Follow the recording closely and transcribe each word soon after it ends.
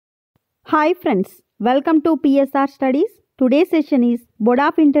Hi friends, welcome to PSR Studies. Today's session is Board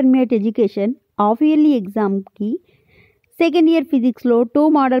of Intermediate Education half-yearly exam ki second year physics లో 2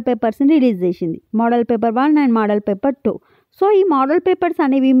 model papers release చేసింది. Model paper 1 and model paper 2. So ఈ model papers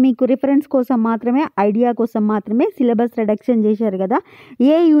అనేవి మీకు reference కోసం మాత్రమే, idea కోసం మాత్రమే syllabus reduction చేశారు కదా.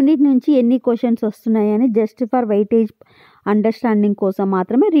 ఏ యూనిట్ నుంచి ఎన్ని క్వశ్చన్స్ వస్తున్నాయని జస్ట్ ఫర్ వెయిటేజ్ అండర్స్టాండింగ్ కోసం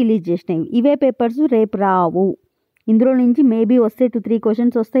మాత్రమే రిలీజ్ చేసినవి. ఇవే పేపర్స్ రేపు రావు. ఇందులో నుంచి మేబీ వస్తే 2-3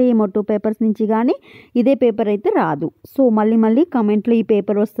 క్వశ్చన్స్ వస్తాయేమో 2 పేపర్స్ నుంచి, కానీ ఇదే పేపర్ అయితే రాదు. సో మళ్ళీ కమెంట్లో ఈ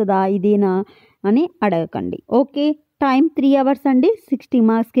పేపర్ వస్తుందా ఇదేనా అని అడగకండి. ఓకే, టైం 3 అవర్స్ అండి. 60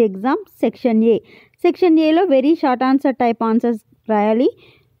 మార్క్స్కి ఎగ్జామ్. సెక్షన్ ఏలో very short answer type answers రాయాలి.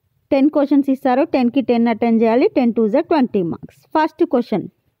 10 క్వశ్చన్స్ ఇస్తారు. 10కి 10 అటెండ్ చేయాలి. 10 2 = 20 marks. First question,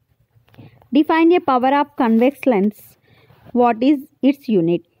 define A power of convex lens. What is it's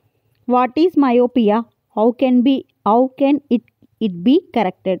unit? What is myopia? How can it be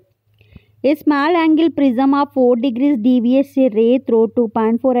corrected? A small angle prism of 4 degrees deviates a ray through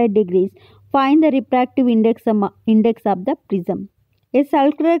 2.48 degrees. Find the refractive index of the prism. A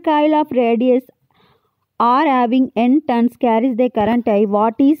circular coil of radius r having n turns carries the current I.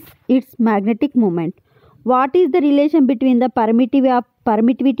 What is its magnetic moment? What is the relation between the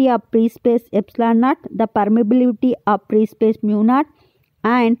permittivity of free space epsilon naught, the permeability of free space mu naught,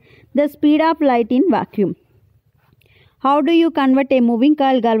 and the speed of light in vacuum? How do you convert a moving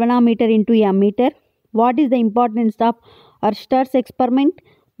coil galvanometer into a ammeter? What is the importance of Oersted experiment?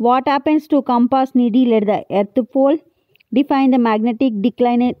 What happens to compass needle at the earth pole? Define the magnetic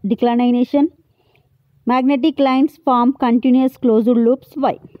declination. Magnetic lines form continuous closed loops.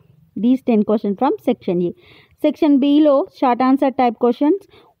 Why? These 10 questions from section A. Section B లో short answer type questions.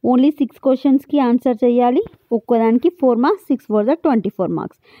 Only 6 క్వశ్చన్స్కి answer చేయాలి. ఒక్కదానికి 4 marks. 6 4 = 24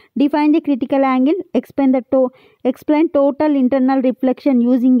 marks. Define the critical angle. Explain total internal reflection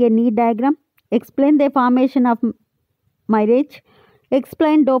using a neat diagram. Explain the formation of mirage.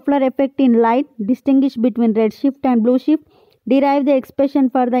 Explain Doppler effect in light. Distinguish between red shift and blue shift. Derive the expression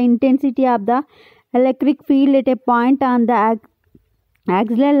for the intensity of the electric field at a point on the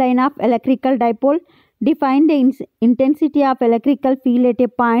axial line of electrical dipole. Define the intensity of electrical field at a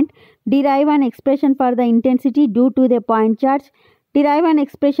point. Derive an expression for the intensity due to the point charge. Derive an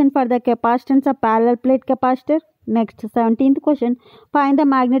expression for the capacitance of parallel plate capacitor. Next, 17th question. Find the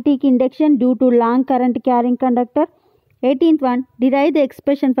magnetic induction due to long current carrying conductor. 18th one. Derive the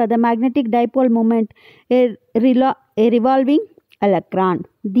expression for the magnetic dipole moment, a revolving electron.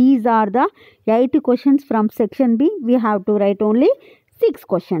 These are the 8 questions from section B. We have to write only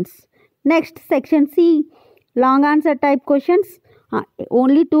 6 questions. Next, section C, long answer type questions.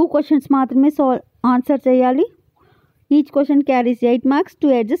 Only 2 questions మాత్రమే answer చేయాలి. Each question carries 8 marks.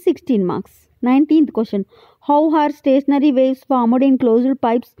 2 8 = 16 marks. 19th question. How are stationary waves formed in closed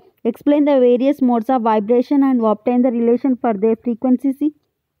pipes? Explain the various modes of vibration and obtain the relation for their frequency.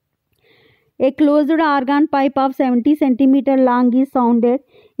 A closed organ pipe of 70 cm long is sounded.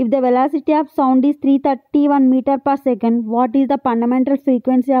 If the velocity of sound is 331 meter per second, what is the fundamental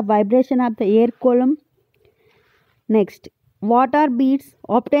frequency of vibration of the air column? Next, what are beats?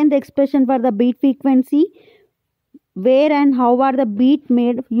 Obtain the expression for the beat frequency. Where and how are the beat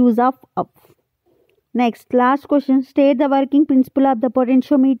made use of? Next, last question. State the working principle of the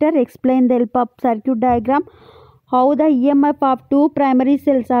potentiometer. Explain the help of circuit diagram. How the EMF of 2 primary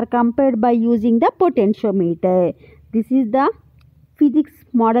cells are compared by using the potentiometer. This is the physics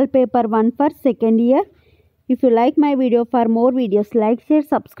model paper 1 for second year. If you like my video, for more videos, like, share,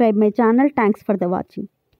 subscribe my channel. Thanks for the watching.